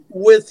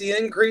with the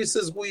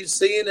increases we've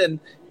seen, and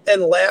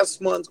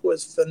last month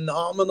was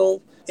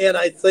phenomenal. And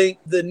I think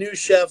the new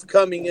chef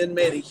coming in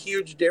made a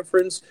huge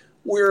difference.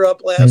 We're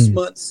up last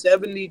month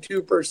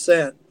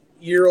 72%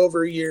 year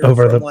over year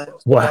over from the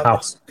last wow.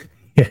 August.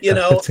 Yeah,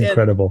 that's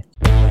incredible.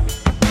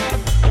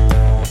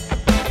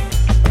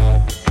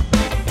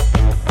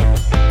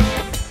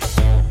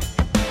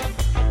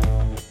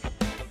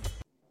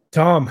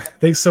 Tom,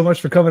 thanks so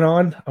much for coming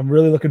on. I'm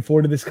really looking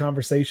forward to this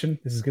conversation.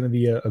 This is going to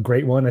be a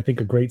great one. I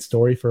think a great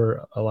story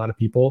for a lot of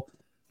people.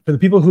 For the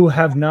people who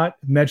have not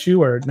met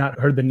you or not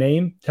heard the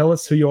name, tell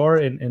us who you are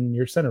and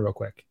your center real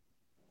quick.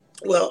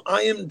 Well,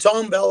 I am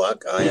Tom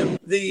Bellach. I am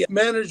the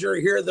manager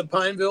here at the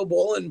Pineville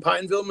Bowl in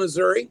Pineville,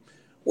 Missouri.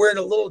 We're in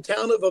a little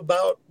town of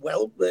about,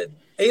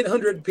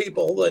 800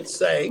 people, let's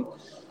say.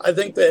 I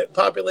think the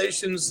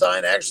population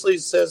sign actually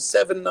says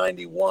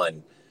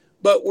 791.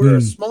 But we're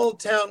a small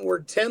town.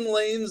 We're 10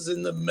 lanes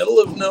in the middle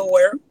of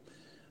nowhere.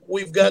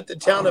 We've got the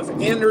town of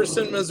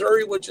Anderson,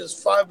 Missouri, which is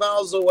 5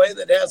 miles away,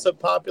 that has a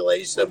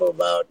population of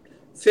about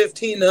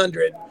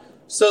 1,500.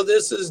 So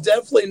this is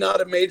definitely not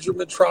a major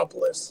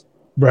metropolis.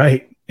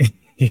 Right.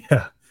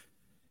 Yeah.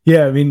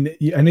 Yeah. I mean,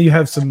 I know you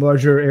have some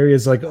larger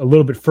areas like a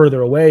little bit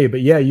further away, but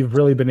yeah, you've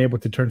really been able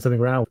to turn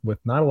something around with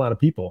not a lot of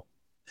people.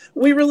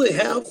 We really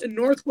have. In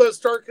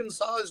Northwest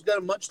Arkansas has got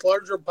a much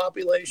larger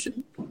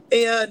population,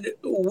 and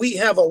we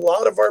have a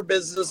lot of our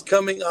business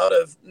coming out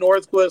of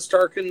Northwest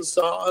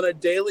Arkansas on a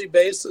daily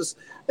basis,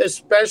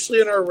 especially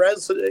in our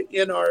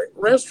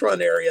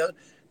restaurant area,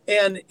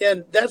 and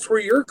that's where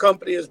your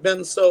company has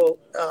been so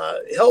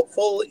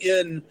helpful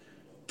in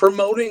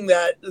promoting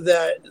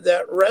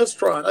that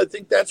restaurant. I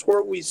think that's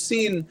where we've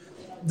seen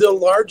the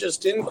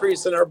largest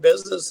increase in our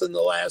business in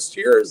the last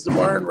year is the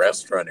bar and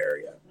restaurant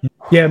area.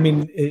 Yeah, I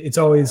mean, it's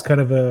always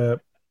kind of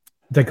a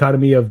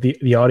dichotomy of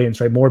the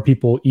audience, right? More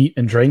people eat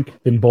and drink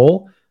than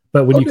bowl,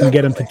 but when you can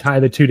get them to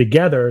tie the two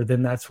together,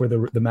 then that's where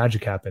the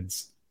magic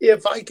happens.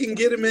 If I can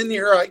get them in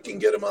here, I can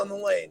get them on the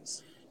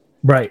lanes.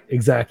 Right,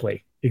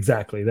 exactly.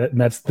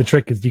 That's the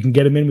trick, is you can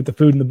get them in with the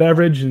food and the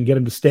beverage and get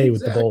them to stay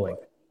with the bowling.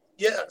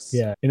 Yes.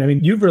 Yeah, and I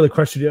mean, you've really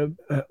crushed it.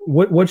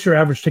 What's your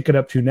average ticket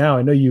up to now?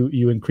 I know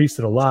you increased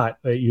it a lot.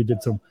 You did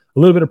a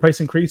little bit of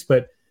price increase,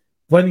 but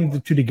blending the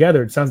two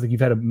together, it sounds like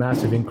you've had a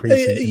massive increase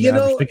in the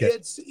average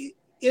ticket.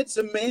 It's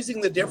amazing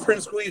the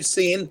difference we've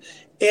seen.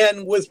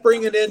 And with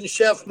bringing in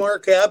Chef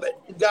Mark Abbott,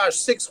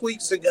 6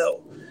 weeks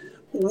ago,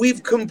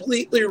 we've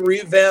completely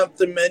revamped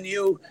the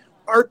menu.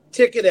 Our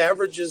ticket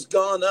average has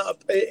gone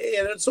up,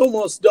 and it's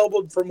almost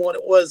doubled from what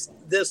it was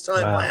this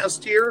time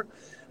last year.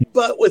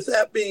 But with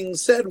that being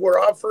said, we're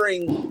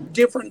offering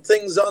different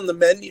things on the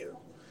menu.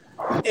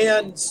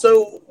 And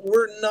so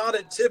we're not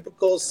a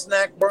typical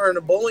snack bar in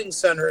a bowling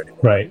center anymore.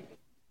 Right.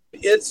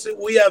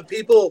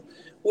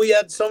 We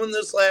had someone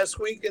this last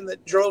weekend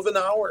that drove an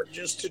hour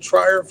just to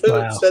try our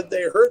food, said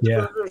they heard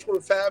the burgers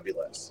were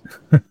fabulous.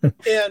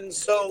 And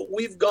so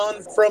we've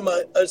gone from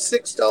a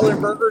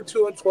 $6 burger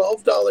to a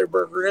 $12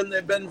 burger, and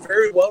they've been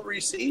very well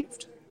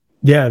received.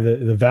 Yeah,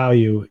 the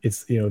value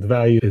is, the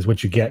value is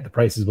what you get. The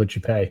price is what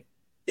you pay.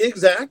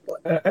 Exactly.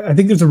 I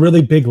think there's a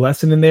really big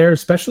lesson in there,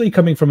 especially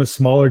coming from a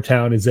smaller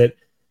town, is that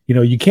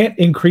you can't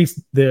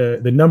increase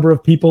the number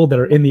of people that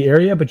are in the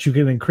area, but you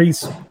can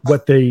increase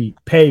what they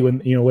pay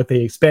when, what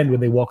they spend when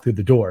they walk through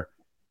the door.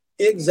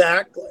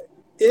 Exactly.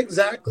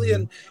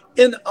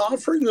 And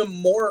offering them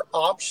more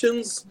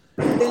options,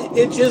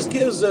 it just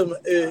gives them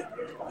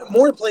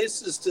more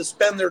places to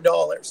spend their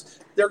dollars.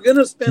 They're going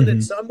to spend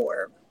it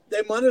somewhere.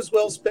 They might as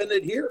well spend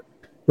it here.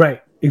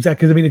 Right.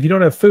 Exactly. Because if you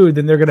don't have food,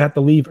 then they're going to have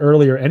to leave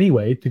earlier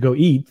anyway to go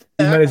eat.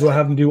 You might as well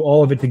have them do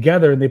all of it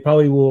together, and they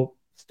probably will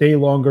stay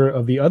longer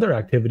of the other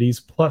activities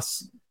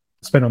plus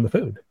spend on the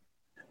food.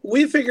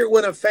 We figure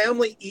when a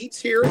family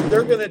eats here,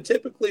 they're going to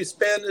typically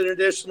spend an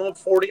additional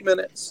 40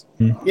 minutes.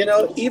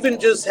 Even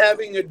just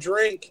having a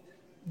drink,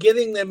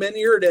 getting them in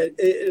here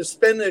to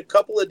spend a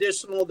couple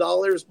additional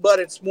dollars, but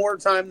it's more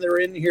time they're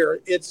in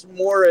here. It's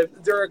more,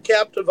 they're a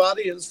captive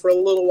audience for a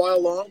little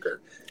while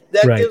longer.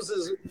 That gives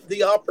us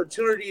the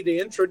opportunity to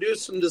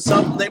introduce them to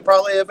something they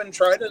probably haven't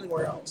tried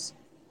anywhere else.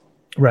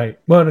 Right.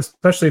 Well, and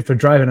especially if they're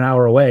driving an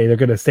hour away, they're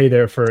going to stay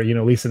there for, at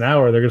least an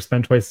hour. They're going to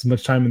spend twice as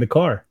much time in the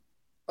car.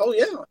 Oh,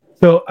 yeah.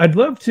 So I'd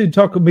love to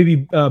talk,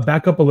 maybe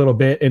back up a little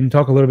bit and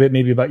talk a little bit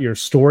maybe about your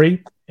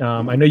story.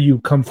 I know you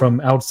come from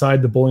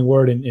outside the bowling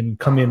world and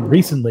come in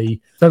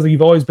recently. Sounds like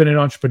you've always been an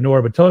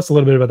entrepreneur, but tell us a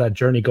little bit about that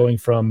journey going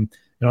from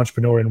an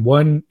entrepreneur in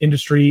one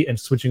industry and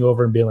switching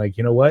over and being like,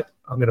 you know what,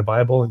 I'm going to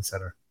buy a bowling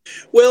center.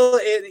 Well,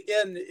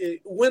 and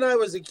when I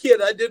was a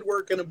kid, I did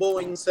work in a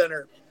bowling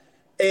center.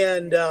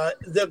 And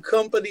the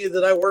company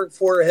that I worked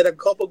for had a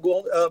couple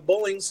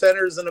bowling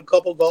centers and a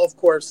couple golf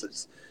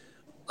courses.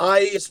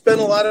 I spent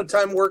a lot of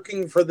time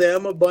working for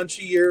them, a bunch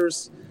of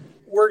years,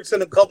 worked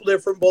in a couple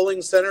different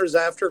bowling centers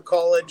after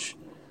college,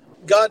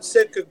 got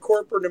sick of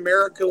corporate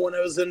America when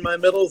I was in my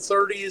middle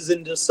 30s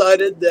and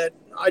decided that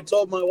I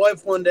told my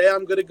wife one day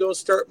I'm going to go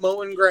start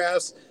mowing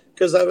grass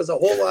because I was a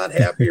whole lot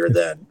happier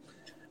then.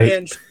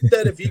 And she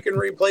said, if you can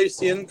replace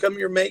the income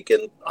you're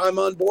making, I'm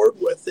on board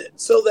with it.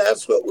 So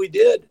that's what we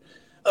did.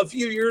 A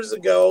few years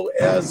ago,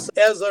 as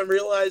I'm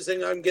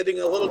realizing I'm getting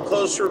a little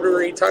closer to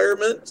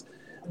retirement,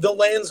 the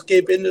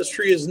landscape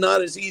industry is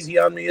not as easy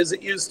on me as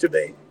it used to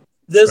be.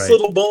 This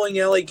little bowling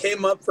alley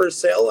came up for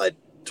sale. I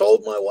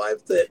told my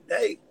wife that,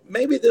 hey,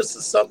 maybe this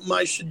is something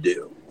I should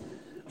do.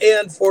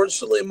 And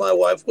fortunately, my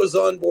wife was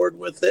on board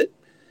with it.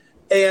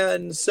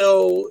 And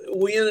so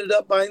we ended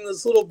up buying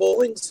this little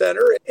bowling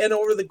center. And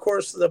over the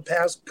course of the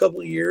past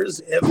couple of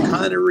years, have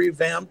kind of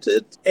revamped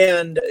it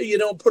and,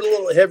 put a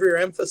little heavier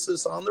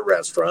emphasis on the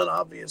restaurant,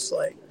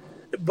 obviously.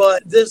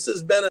 But this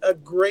has been a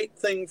great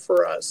thing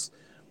for us.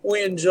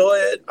 We enjoy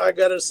it. I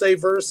got to say,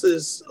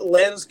 versus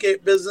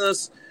landscape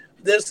business,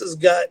 this has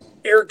got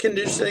air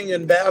conditioning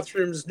and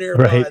bathrooms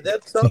nearby. Right.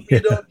 That's something you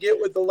don't get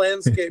with the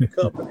landscape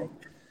company.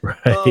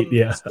 Right.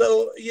 Yeah.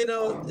 So,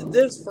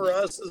 this for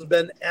us has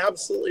been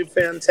absolutely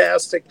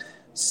fantastic.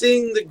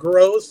 Seeing the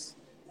growth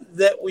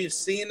that we've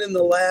seen in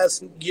the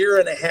last year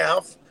and a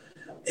half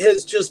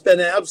has just been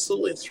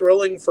absolutely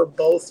thrilling for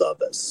both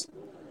of us.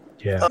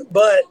 Yeah.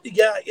 But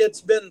yeah,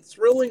 it's been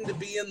thrilling to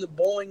be in the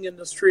bowling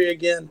industry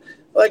again.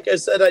 Like I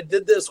said, I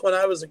did this when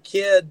I was a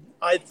kid.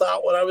 I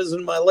thought when I was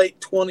in my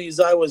late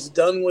 20s, I was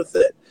done with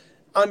it.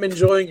 I'm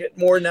enjoying it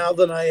more now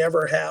than I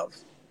ever have.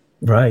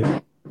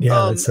 Right.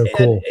 Yeah, that's so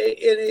cool.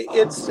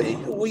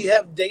 We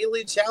have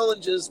daily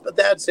challenges, but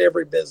that's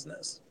every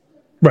business.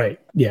 Right.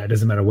 Yeah, it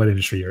doesn't matter what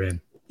industry you're in.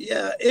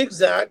 Yeah,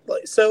 exactly.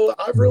 So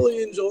I've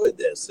really enjoyed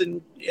this.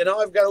 And,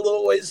 I've got a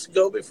little ways to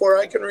go before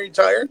I can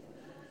retire.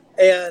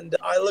 And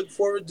I look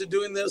forward to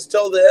doing this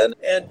till then.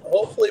 And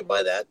hopefully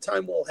by that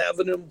time, we'll have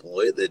an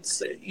employee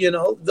that's,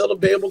 that'll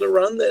be able to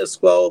run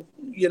this while,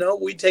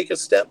 we take a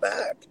step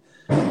back.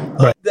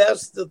 Right.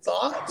 That's the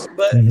thought.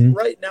 But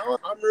right now,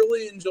 I'm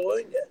really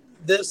enjoying it.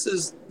 This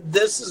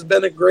has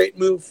been a great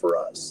move for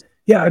us.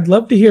 Yeah, I'd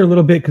love to hear a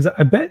little bit, because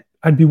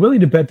I'd be willing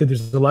to bet that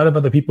there's a lot of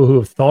other people who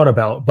have thought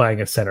about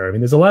buying a center. I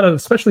mean, there's a lot of,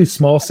 especially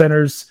small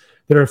centers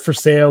that are for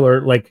sale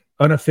or like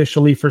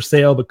unofficially for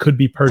sale, but could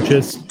be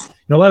purchased.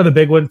 A lot of the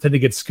big ones tend to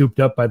get scooped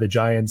up by the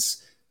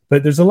giants,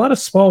 but there's a lot of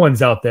small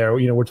ones out there.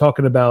 We're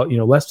talking about,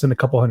 less than a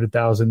couple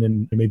 100,000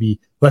 and maybe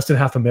less than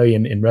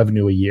 $500,000 in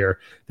revenue a year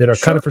that are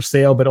kind of for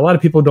sale. But a lot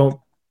of people don't,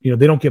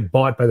 they don't get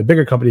bought by the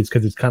bigger companies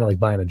because it's kind of like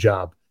buying a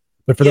job.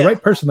 But for the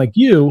right person like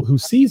you who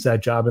sees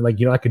that job and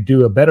I could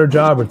do a better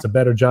job, or it's a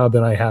better job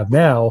than I have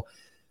now.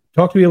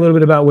 Talk to me a little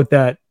bit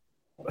about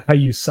how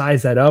you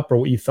size that up, or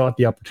what you thought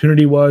the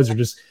opportunity was, or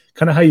just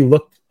kind of how you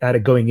looked at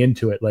it going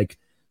into it. Like,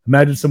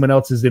 imagine someone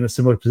else is in a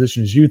similar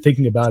position as you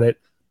thinking about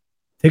it.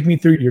 Take me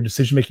through your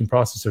decision-making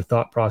process or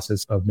thought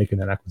process of making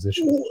that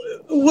acquisition.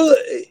 Well,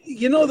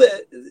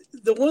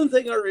 the one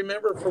thing I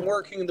remember from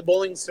working in the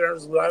bowling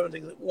centers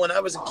when I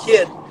was a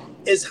kid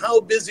is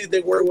how busy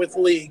they were with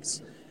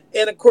leagues.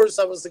 And of course,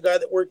 I was the guy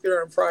that worked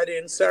there on Friday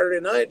and Saturday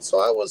night.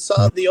 So I always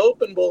saw the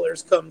open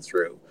bowlers come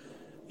through.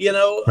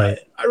 I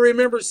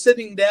remember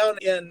sitting down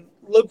and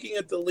looking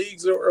at the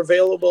leagues that were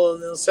available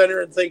in the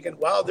center and thinking,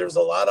 wow, there's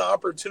a lot of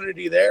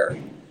opportunity there.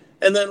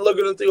 And then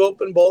looking at the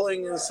open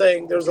bowling and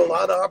saying, there's a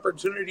lot of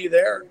opportunity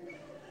there.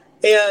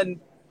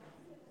 And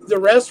the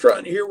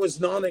restaurant here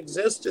was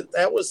non-existent.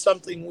 That was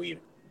something we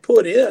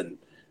put in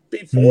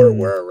before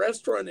where a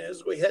restaurant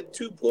is. We had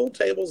 2 pool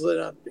tables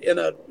in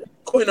a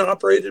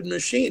coin-operated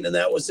machine, and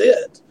that was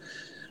it.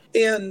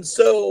 And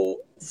so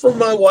for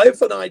my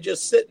wife and I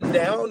just sitting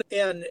down,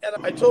 and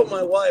I told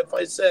my wife,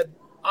 I said,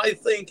 I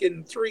think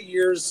in 3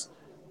 years,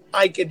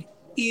 I could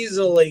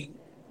easily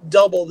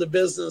double the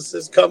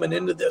businesses coming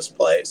into this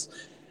place.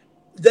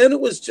 Then it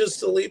was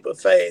just a leap of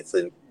faith,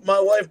 and my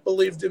wife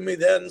believed in me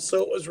then,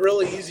 so it was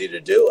really easy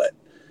to do it.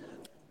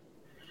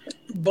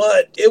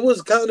 But it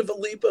was kind of a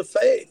leap of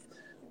faith.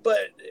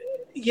 But,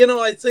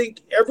 I think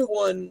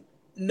everyone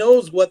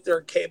knows what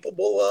they're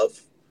capable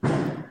of,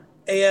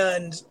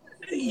 and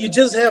you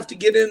just have to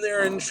get in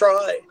there and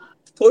try,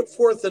 put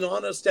forth an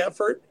honest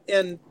effort,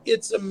 and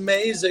it's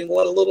amazing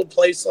what a little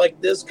place like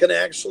this can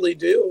actually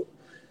do.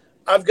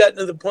 I've gotten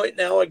to the point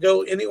now I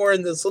go anywhere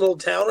in this little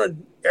town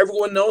and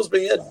everyone knows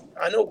me.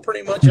 I know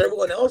pretty much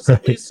everyone else,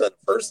 at least on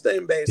a first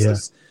name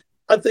basis.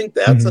 Yeah. I think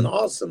that's an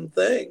awesome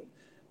thing.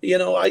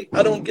 I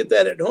don't get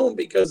that at home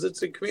because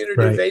it's a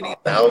community of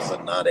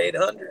 80,000, not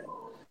 800.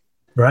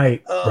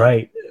 Right.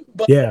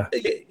 But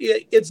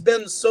it's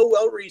been so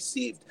well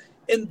received.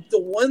 And the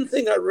one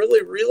thing I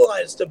really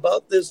realized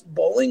about this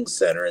bowling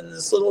center in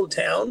this little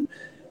town,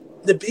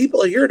 the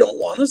people here don't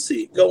want to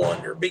see it go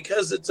under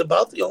because it's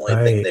about the only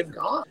thing they've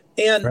got.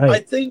 And I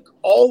think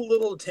all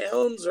little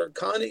towns are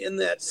kind of in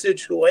that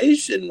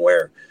situation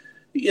where,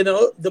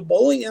 the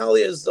bowling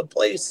alley is the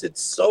place.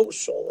 It's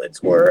social.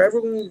 It's where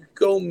everyone can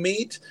go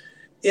meet.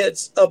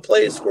 It's a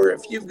place where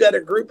if you've got a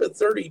group of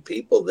 30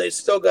 people, they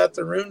still got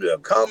the room to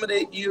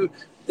accommodate you.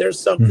 There's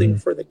something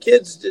for the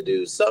kids to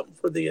do, something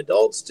for the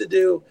adults to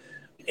do.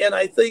 And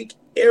I think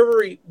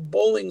every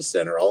bowling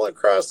center all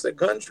across the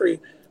country,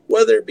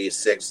 whether it be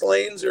 6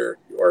 lanes or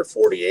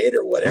 48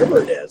 or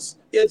whatever it is,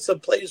 it's a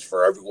place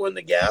for everyone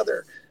to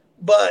gather.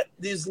 But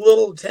these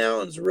little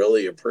towns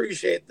really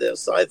appreciate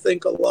this, I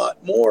think, a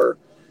lot more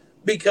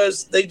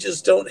because they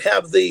just don't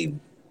have the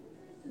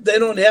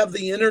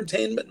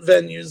entertainment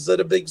venues that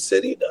a big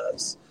city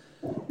does.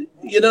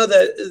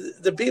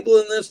 The people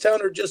in this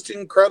town are just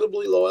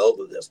incredibly loyal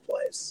to this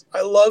place.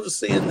 I love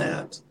seeing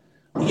that.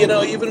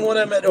 Even when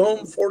I'm at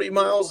home 40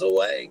 miles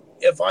away,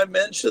 if I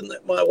mention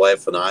that my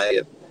wife and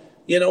I,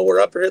 we're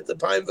up here at the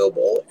Pineville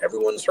Bowl,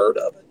 everyone's heard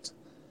of it.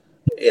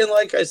 And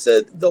like I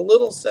said, the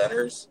little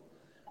centers,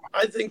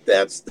 I think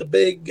that's the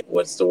big,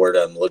 what's the word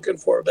I'm looking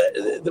for, but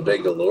the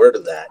big allure to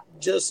that.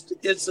 Just,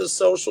 it's a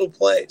social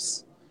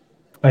place.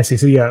 I see.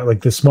 So yeah,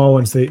 like the small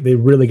ones, they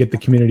really get the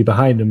community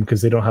behind them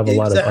because they don't have a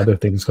lot of other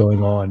things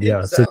going on.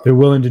 Yeah. So they're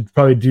willing to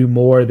probably do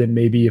more than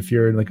maybe if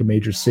you're in like a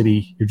major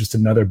city, you're just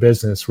another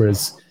business.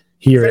 Whereas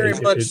here,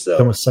 it's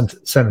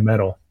almost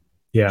sentimental.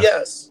 Yeah.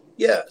 Yes.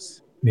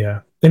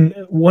 Yeah. And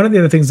one of the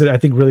other things that I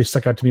think really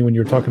stuck out to me when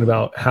you were talking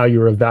about how you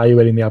were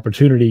evaluating the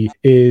opportunity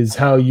is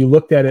how you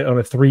looked at it on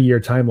a 3-year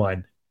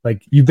timeline.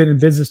 Like you've been in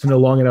business to know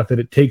long enough that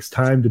it takes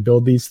time to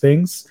build these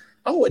things.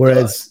 Oh,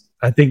 whereas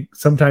I think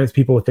sometimes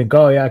people would think,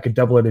 oh yeah, I could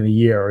double it in a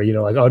year, or,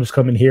 like I'll just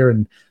come in here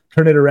and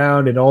turn it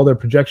around, and all their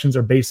projections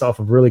are based off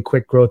of really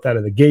quick growth out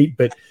of the gate.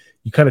 But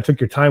you kind of took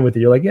your time with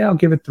it. You're like, yeah, I'll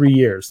give it 3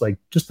 years. Like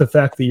just the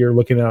fact that you're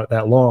looking at it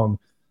that long,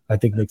 I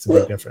think makes a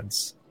big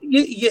difference.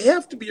 You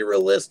have to be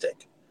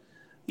realistic.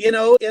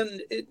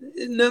 And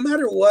no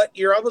matter what,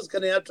 you're always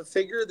going to have to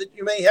figure that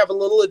you may have a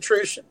little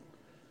attrition.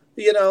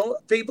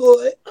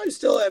 I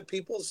still have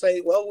people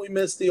say, well, we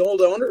miss the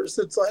old owners.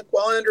 It's like,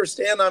 well, I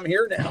understand, I'm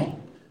here now.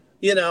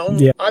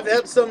 Yeah. I've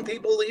had some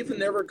people leave and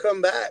never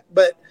come back,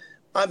 but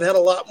I've had a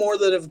lot more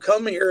that have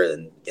come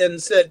here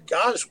and said,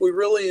 gosh, we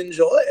really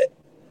enjoy it.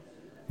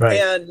 Right.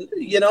 And,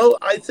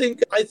 I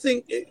think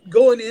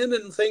going in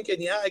and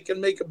thinking, yeah, I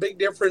can make a big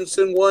difference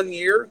in 1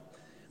 year.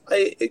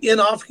 I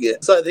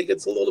think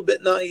it's a little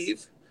bit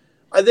naive.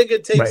 I think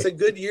it takes a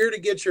good year to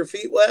get your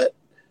feet wet.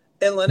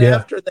 And then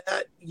after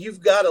that,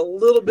 you've got a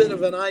little bit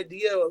of an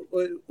idea of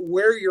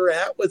where you're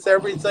at with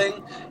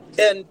everything.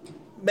 And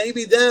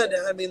maybe then,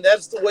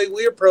 that's the way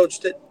we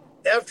approached it.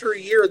 After a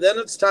year, then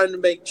it's time to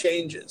make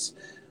changes.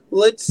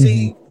 Let's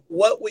see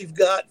what we've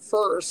got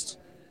first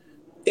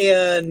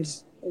and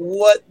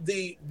what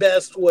the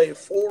best way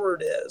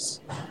forward is.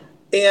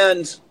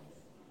 And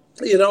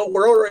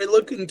we're already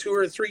looking 2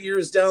 or 3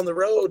 years down the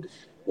road.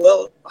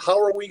 Well, how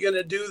are we going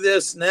to do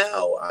this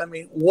now?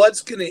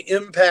 What's going to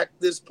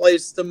impact this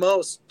place the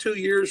most 2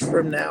 years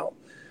from now?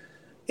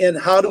 And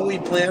how do we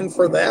plan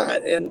for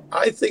that? And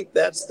I think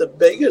that's the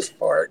biggest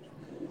part,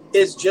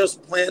 is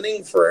just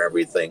planning for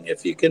everything.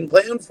 If you can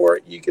plan for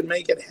it, you can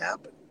make it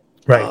happen.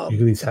 Right. You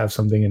at least have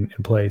something in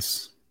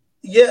place.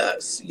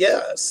 Yes.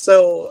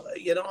 So,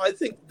 I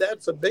think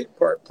that's a big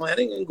part,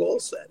 planning and goal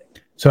setting.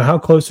 So how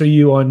close are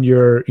you on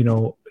your,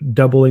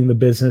 doubling the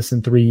business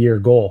in 3-year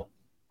goal?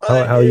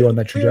 How are you on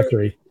that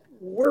trajectory?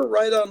 We're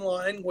right on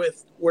line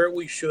with where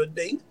we should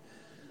be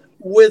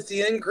with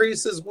the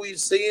increases we've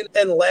seen.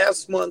 And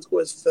last month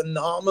was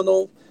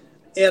phenomenal.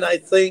 And I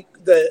think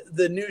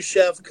the new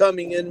chef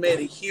coming in made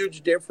a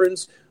huge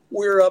difference.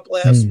 We're up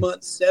last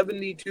month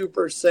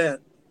 72%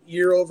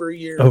 year over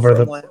year.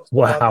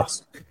 Wow.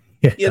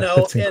 Yeah,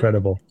 that's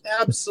incredible.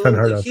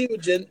 Absolutely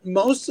huge. And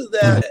most of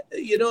that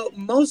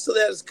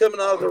is coming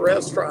out of the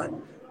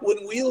restaurant.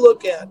 When we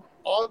look at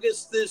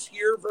August this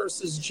year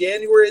versus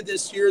January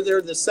this year,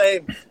 they're the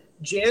same.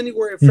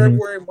 January,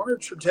 February,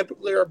 March are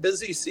typically our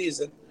busy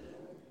season.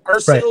 Our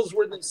sales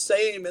were the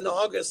same in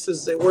August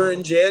as they were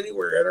in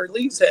January, and our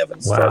leads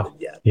haven't started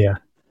yet. Yeah.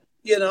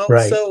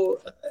 So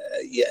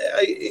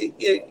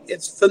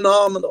it's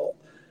phenomenal.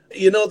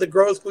 The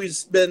growth we've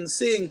been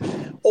seeing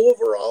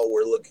overall,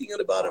 we're looking at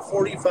about a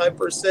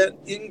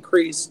 45%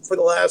 increase for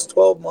the last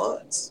 12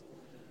 months,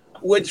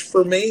 which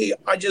for me,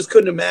 I just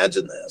couldn't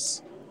imagine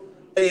this.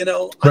 I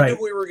knew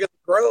we were going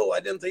to grow. I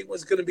didn't think it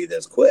was going to be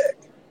this quick.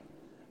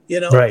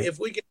 If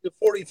we get to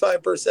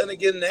 45%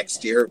 again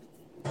next year,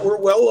 we're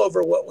well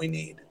over what we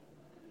need.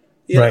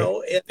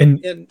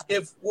 And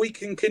if we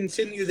can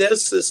continue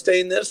this,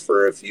 sustain this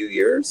for a few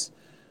years,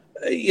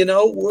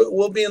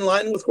 we'll be in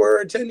line with where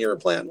our 10-year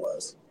plan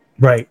was.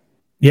 Right.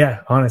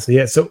 Yeah, honestly.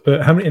 Yeah. So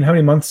how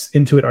many months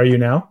into it are you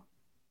now?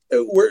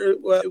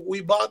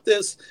 We bought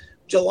this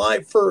July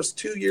 1st,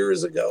 2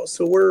 years ago.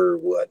 So we're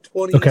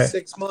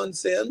 26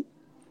 months in.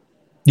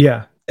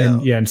 Yeah.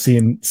 And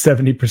seeing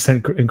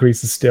 70%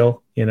 increases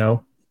still,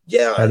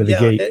 out of the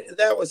gate.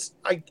 That was,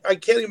 I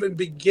can't even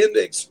begin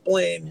to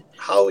explain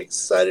how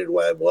excited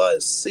I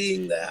was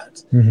seeing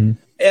that.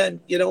 And,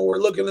 we're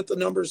looking at the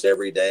numbers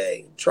every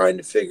day, trying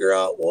to figure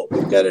out what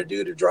we've got to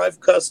do to drive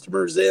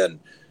customers in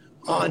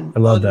on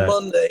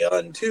Monday,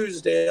 on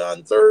Tuesday,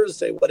 on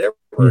Thursday, whatever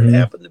it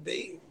happened to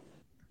be.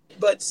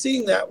 But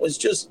seeing that was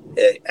just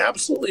an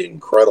absolutely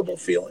incredible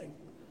feeling.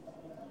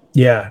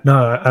 Yeah, no,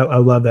 I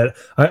love that.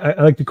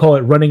 I like to call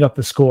it running up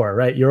the score,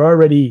 right? You're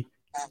already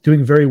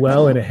doing very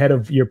well and ahead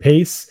of your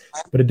pace,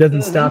 but it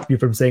doesn't stop you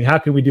from saying, how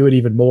can we do it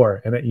even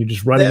more? And that you're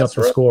just running up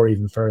the score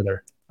even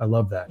further. I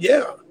love that.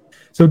 Yeah.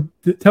 So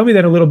tell me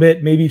that a little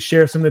bit, maybe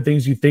share some of the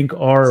things you think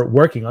are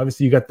working.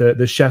 Obviously you got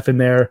the chef in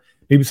there,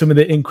 maybe some of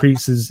the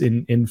increases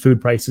in food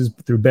prices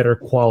through better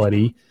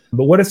quality.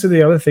 But what are some of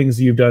the other things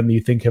that you've done that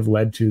you think have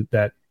led to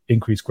that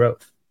increased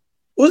growth?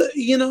 Well,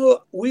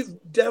 we've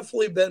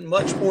definitely been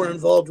much more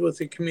involved with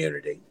the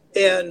community.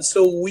 And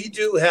so we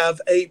do have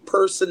a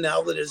person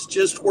now that is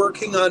just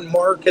working on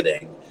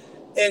marketing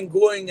and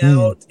going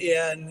out,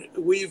 and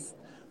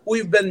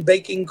we've been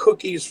baking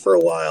cookies for a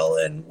while,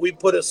 and we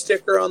put a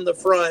sticker on the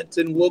front,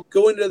 and we'll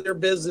go into their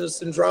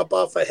business and drop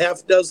off a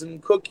half dozen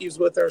cookies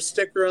with our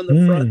sticker on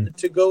the front, the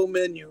to-go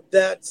menu.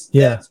 That's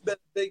been a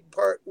big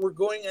part. We're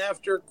going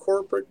after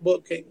corporate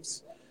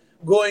bookings,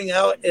 going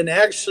out and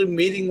actually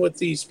meeting with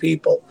these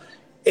people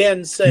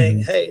and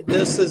saying, hey,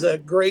 this is a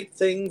great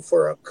thing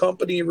for a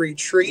company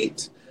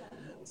retreat,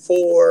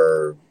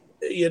 for,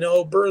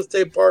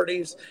 birthday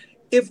parties.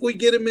 If we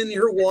get them in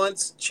here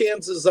once,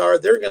 chances are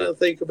they're going to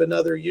think of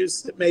another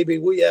use that maybe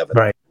we haven't.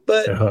 Right.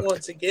 But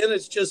once again,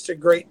 it's just a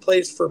great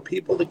place for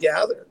people to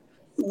gather.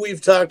 We've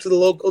talked to the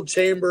local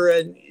chamber,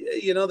 and,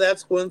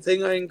 that's one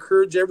thing I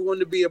encourage everyone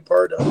to be a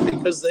part of,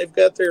 because they've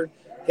got their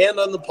hand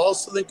on the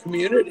pulse of the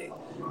community.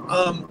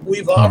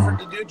 We've offered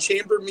to do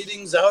chamber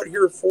meetings out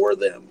here for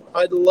them.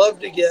 I'd love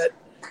to get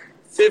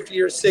 50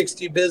 or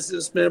 60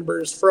 business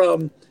members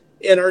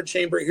and our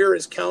chamber here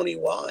is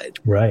countywide.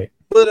 Right.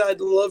 But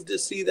I'd love to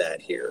see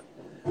that here.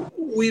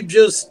 We've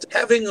just,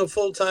 having a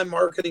full-time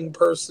marketing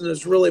person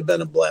has really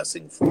been a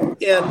blessing for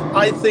me. And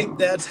I think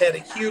that's had a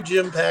huge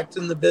impact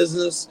in the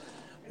business.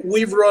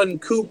 We've run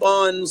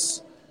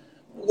coupons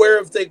where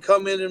if they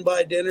come in and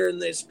buy dinner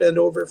and they spend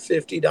over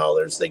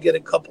 $50, they get a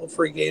couple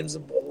free games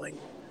of bowling.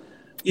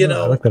 I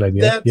like that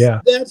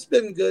idea. That's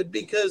been good,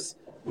 because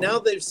now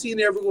they've seen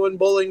everyone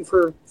bowling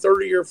for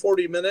 30 or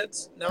 40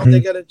 minutes. Now they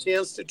got a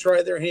chance to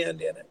try their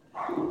hand in it.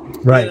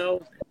 Right.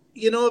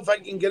 If I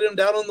can get them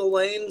down on the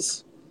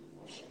lanes,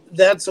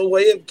 that's a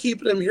way of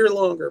keeping them here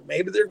longer.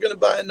 Maybe they're going to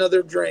buy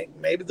another drink.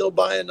 Maybe they'll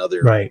buy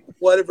another,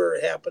 whatever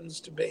it happens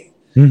to be.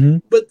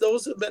 But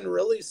those have been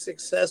really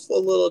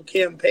successful little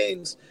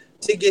campaigns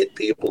to get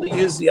people to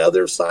use the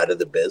other side of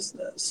the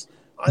business.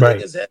 I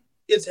think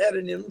it's had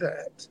an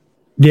impact.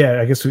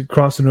 Yeah, I guess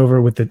crossing over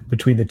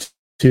between the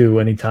two,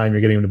 anytime you're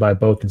getting them to buy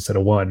both instead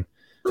of one.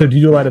 So do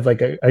you do a lot of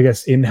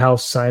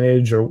in-house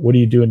signage, or what are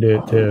you doing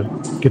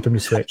to get them to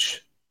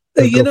switch?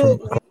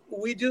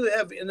 We do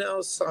have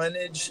in-house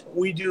signage.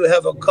 We do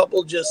have a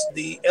couple, just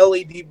the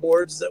LED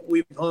boards that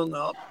we've hung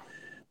up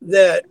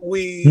that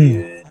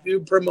we do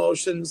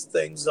promotions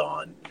things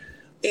on.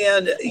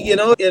 And,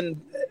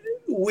 and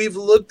we've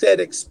looked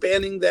at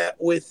expanding that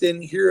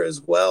within here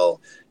as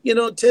well.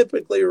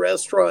 Typically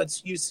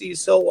restaurants you see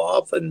so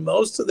often,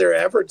 most of their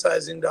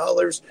advertising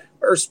dollars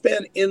are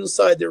spent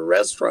inside the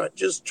restaurant,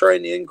 just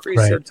trying to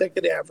increase their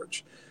ticket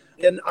average.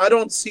 And I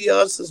don't see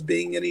us as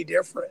being any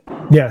different.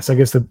 Yes, I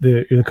guess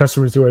the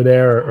customers who are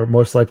there are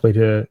most likely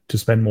to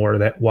spend more of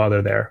that while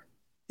they're there.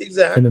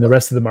 Exactly. And then the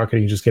rest of the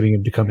marketing is just getting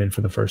them to come in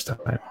for the first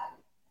time.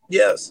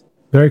 Yes.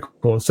 Very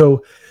cool.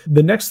 So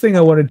the next thing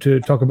I wanted to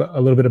talk about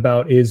a little bit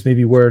about is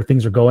maybe where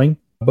things are going,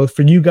 both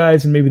for you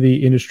guys and maybe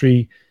the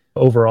industry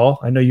overall.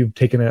 I know you've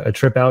taken a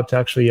trip out to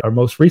actually our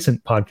most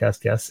recent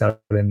podcast guest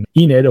out in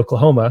Enid,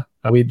 Oklahoma.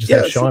 We just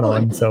had Sean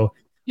on. So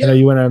I know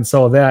you went out and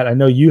saw that. I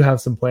know you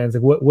have some plans.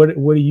 What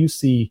do you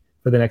see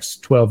for the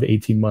next 12 to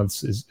 18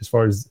 months as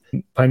far as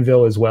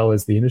Pineville as well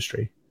as the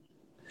industry?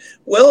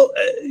 Well,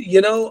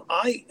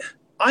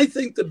 I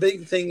think the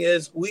big thing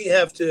is we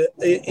have to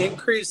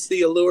increase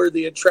the allure,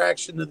 the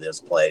attraction to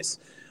this place.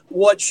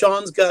 What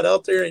Sean's got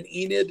out there in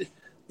Enid,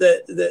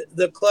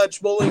 the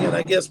clutch bowling, and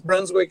I guess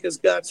Brunswick has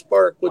got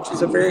Spark, which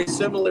is a very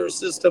similar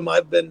system,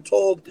 I've been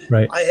told.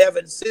 Right. I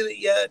haven't seen it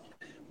yet.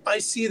 I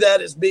see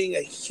that as being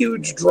a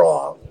huge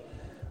draw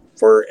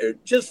for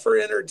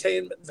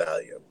entertainment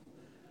value,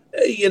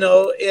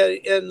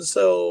 and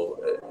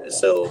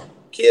so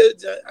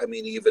kids, I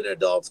mean, even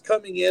adults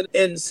coming in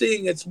and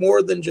seeing it's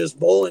more than just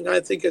bowling, I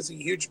think is a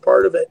huge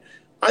part of it.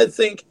 I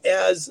think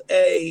as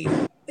a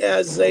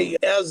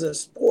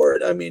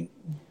sport, I mean,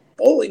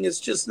 bowling is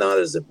just not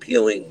as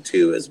appealing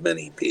to as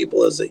many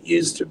people as it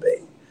used to be.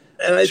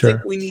 And I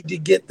think we need to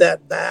get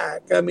that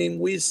back. I mean,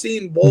 we've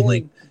seen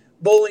bowling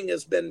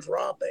has been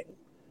dropping,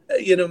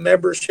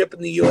 membership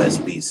in the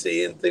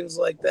USBC and things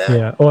like that.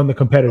 Yeah. On the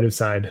competitive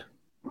side.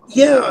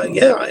 Yeah.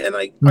 And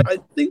I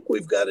think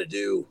we've got to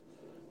do,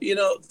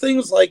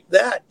 things like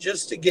that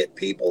just to get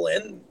people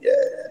in.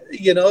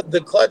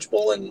 The clutch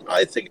bowling,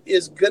 I think,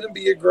 is going to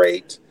be a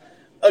great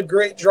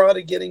draw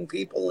to getting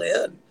people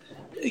in.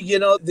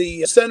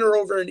 The center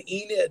over in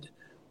Enid,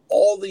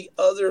 all the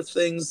other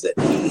things that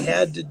he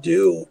had to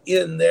do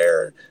in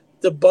there,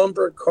 the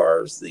bumper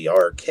cars, the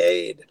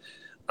arcade.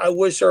 I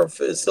wish our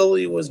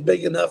facility was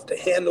big enough to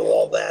handle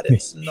all that.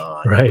 It's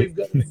not. Right. We've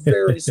got a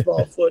very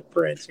small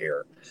footprint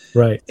here.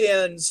 Right.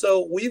 And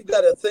so we've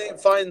got to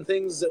find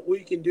things that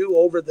we can do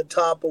over the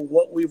top of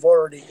what we've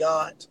already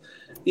got.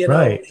 He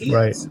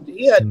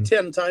had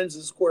 10 times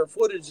the square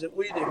footage that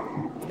we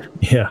do.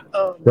 Yeah.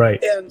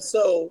 Right. And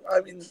so,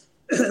 I mean,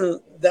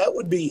 that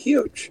would be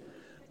huge.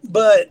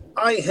 But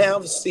I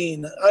have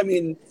seen, I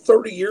mean,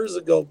 30 years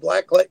ago,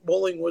 blacklight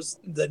bowling was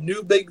the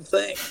new big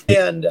thing.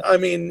 And I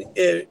mean,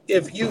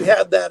 if you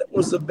had that, it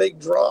was a big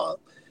draw.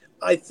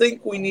 I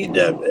think we need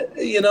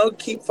to,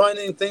 keep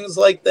finding things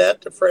like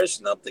that to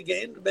freshen up the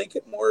game, to make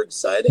it more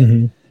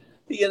exciting.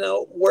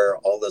 Mm-hmm. Where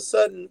all of a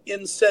sudden,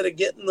 instead of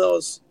getting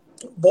those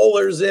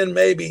bowlers in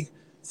maybe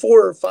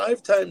 4 or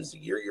 5 times a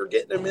year, you're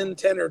getting them in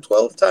 10 or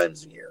 12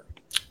 times a year.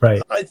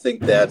 Right. I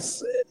think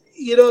that's,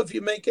 if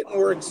you make it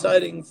more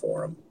exciting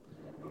for them,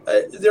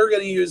 they're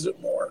going to use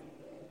it more.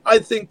 I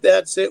think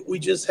that's it. We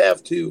just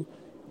have to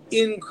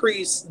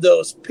increase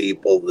those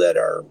people that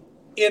are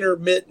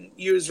intermittent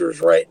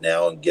users right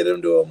now and get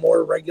them to a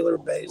more regular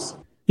base.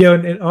 Yeah,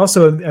 and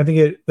also I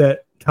think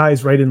that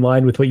ties right in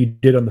line with what you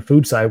did on the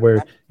food side,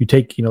 where you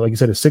take, like you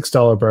said, a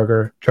 $6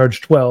 burger,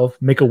 charge 12,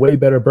 make a way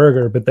better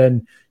burger, but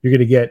then you're going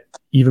to get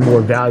even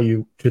more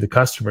value to the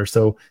customer.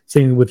 So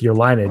same with your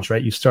lineage,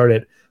 right? You start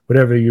at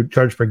whatever you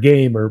charge per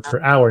game or per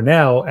hour.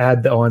 Now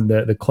add on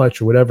the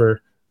clutch or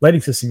whatever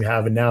lighting system you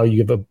have, and now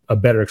you have a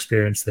better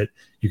experience that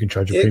you can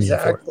charge a premium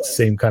for.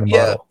 Same kind of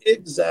model. Yeah,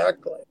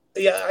 exactly.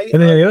 Yeah.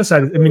 And then on the other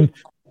side,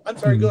 I'm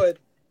sorry, go ahead.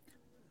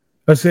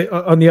 I say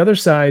on the other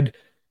side,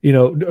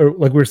 or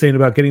like we were saying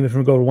about getting them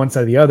from go to one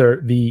side to the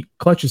other, the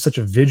clutch is such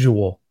a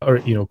visual, or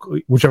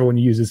whichever one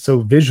you use is so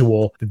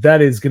visual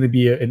that is going to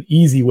be an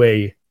easy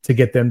way to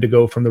get them to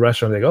go from the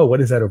restaurant. Like, oh, what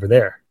is that over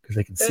there? Because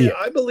they can see it.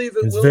 I believe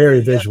it's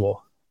very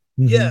visual.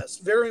 Yeah. Mm-hmm. Yes,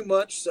 very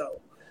much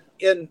so.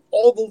 And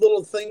all the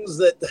little things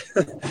that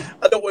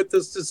I don't want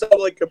this to sound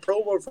like a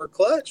promo for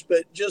clutch,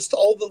 but just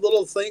all the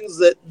little things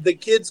that the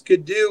kids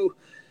could do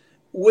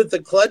with the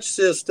clutch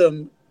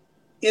system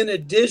in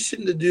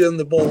addition to doing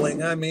the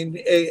bowling. I mean,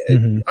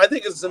 I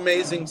think it's an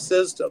amazing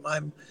system.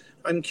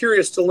 I'm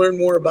curious to learn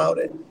more about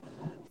it.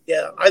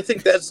 Yeah, I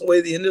think that's the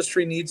way the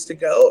industry needs to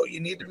go. You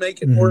need to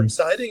make it more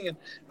exciting and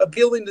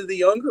appealing to the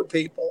younger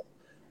people.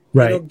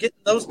 Right. Getting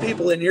those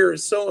people in here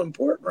is so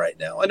important right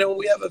now. I know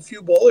we have a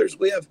few bowlers.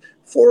 We have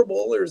 4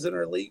 bowlers in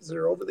our leagues that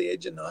are over the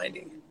age of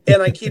 90.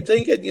 And I keep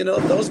thinking,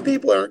 those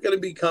people aren't going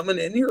to be coming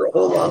in here a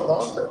whole lot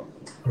longer.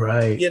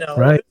 Right.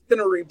 Right. It's going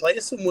to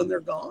replace them when they're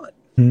gone.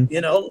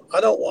 I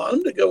don't want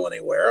them to go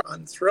anywhere.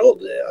 I'm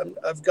thrilled.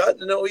 I've gotten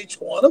to know each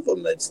one of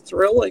them. That's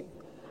thrilling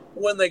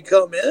when they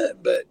come in,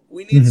 but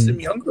we need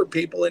some younger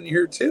people in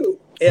here too.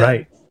 And,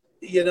 right.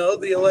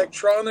 The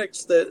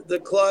electronics,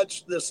 the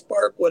clutch, the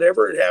spark,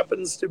 whatever it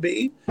happens to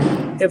be,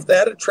 if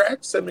that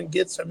attracts them and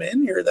gets them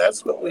in here,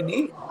 that's what we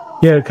need.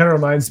 Yeah, it kind of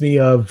reminds me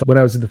of when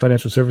I was in the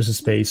financial services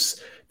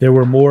space. There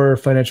were more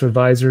financial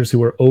advisors who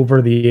were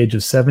over the age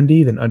of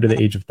 70 than under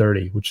the age of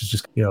 30, which is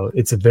just,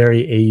 it's a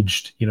very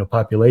aged,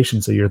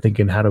 population. So you're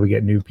thinking, how do we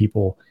get new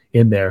people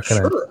in there?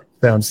 Kind of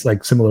sounds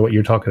like similar to what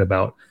you're talking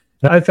about.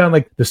 And I found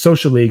like the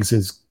social leagues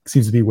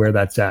seems to be where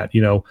that's at,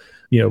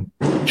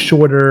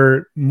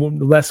 shorter,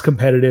 less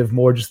competitive,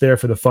 more just there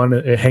for the fun,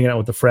 hanging out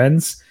with the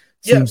friends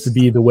seems to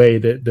be the way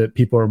that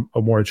people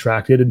are more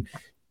attracted. And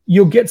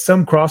you'll get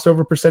some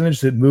crossover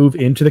percentage that move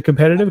into the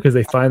competitive because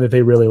they find that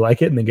they really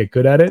like it and they get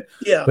good at it.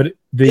 Yeah. But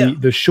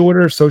the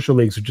shorter social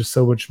leagues are just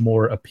so much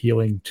more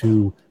appealing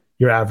to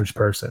your average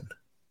person.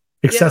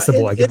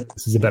 Accessible, I guess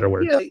this is a better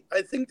word. Yeah,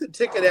 I think the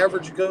ticket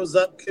average goes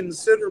up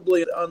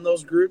considerably on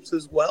those groups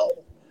as well,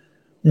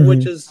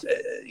 which is,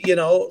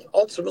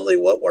 ultimately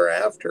what we're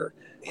after.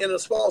 In a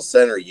small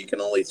center, you can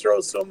only throw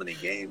so many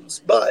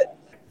games, but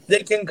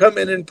they can come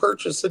in and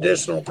purchase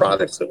additional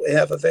products that we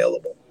have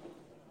available.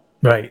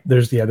 Right.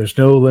 There's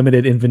no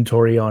limited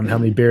inventory on how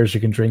many beers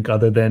you can drink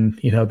other than,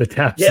 the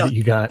taps that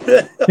you got.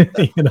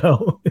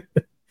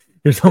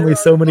 There's only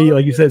so many,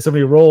 like you said, so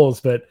many rolls,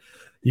 but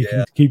you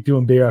can keep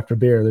doing beer after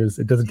beer.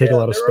 It doesn't take a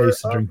lot of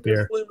space to drink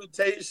beer.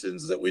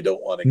 Limitations that we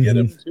don't want to get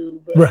into.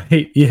 But.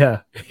 Right.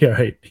 Yeah. Yeah.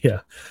 Right.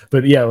 Yeah.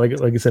 But yeah, like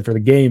I said, for the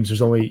games,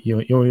 there's only,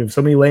 you only have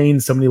so many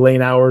lanes, so many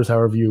lane hours,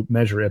 however you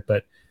measure it.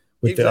 But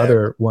with the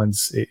other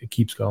ones, it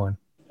keeps going.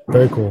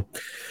 Very cool.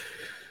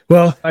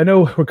 Well, I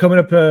know we're coming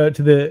up to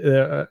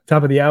the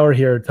top of the hour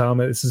here, Tom.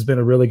 This has been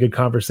a really good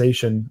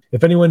conversation.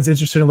 If anyone's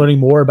interested in learning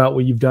more about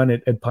what you've done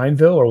at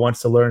Pineville or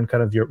wants to learn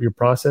kind of your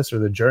process or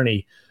the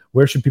journey,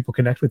 where should people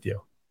connect with you?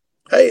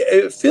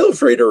 Hey, feel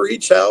free to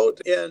reach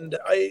out and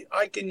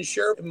I can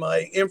share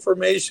my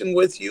information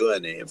with you.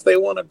 And if they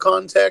want to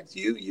contact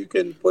you, you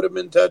can put them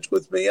in touch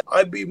with me.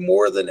 I'd be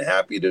more than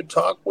happy to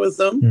talk with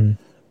them.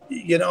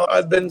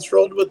 I've been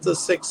thrilled with the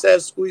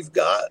success we've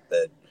got,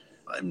 but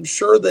I'm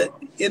sure that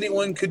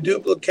anyone could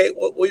duplicate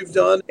what we've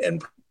done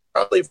and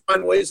probably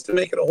find ways to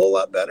make it a whole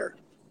lot better.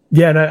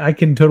 Yeah, and I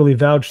can totally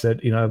vouch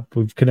that,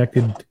 we've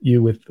connected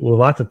you with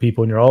lots of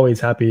people and you're always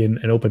happy and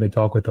open to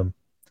talk with them.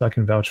 So I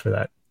can vouch for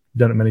that. I've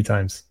done it many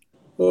times.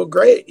 Well,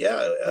 great.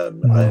 Yeah, I'm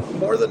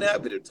more than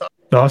happy to talk.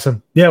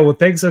 Awesome. Yeah, well,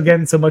 thanks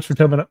again so much for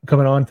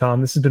coming on,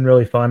 Tom. This has been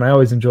really fun. I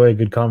always enjoy a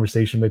good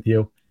conversation with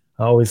you.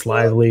 Always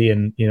lively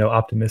and,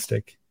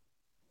 optimistic.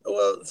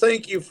 Well,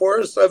 thank you,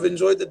 Forrest. I've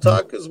enjoyed the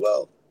talk as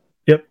well.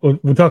 Yep.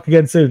 We'll talk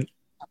again soon.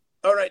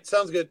 All right.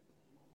 Sounds good.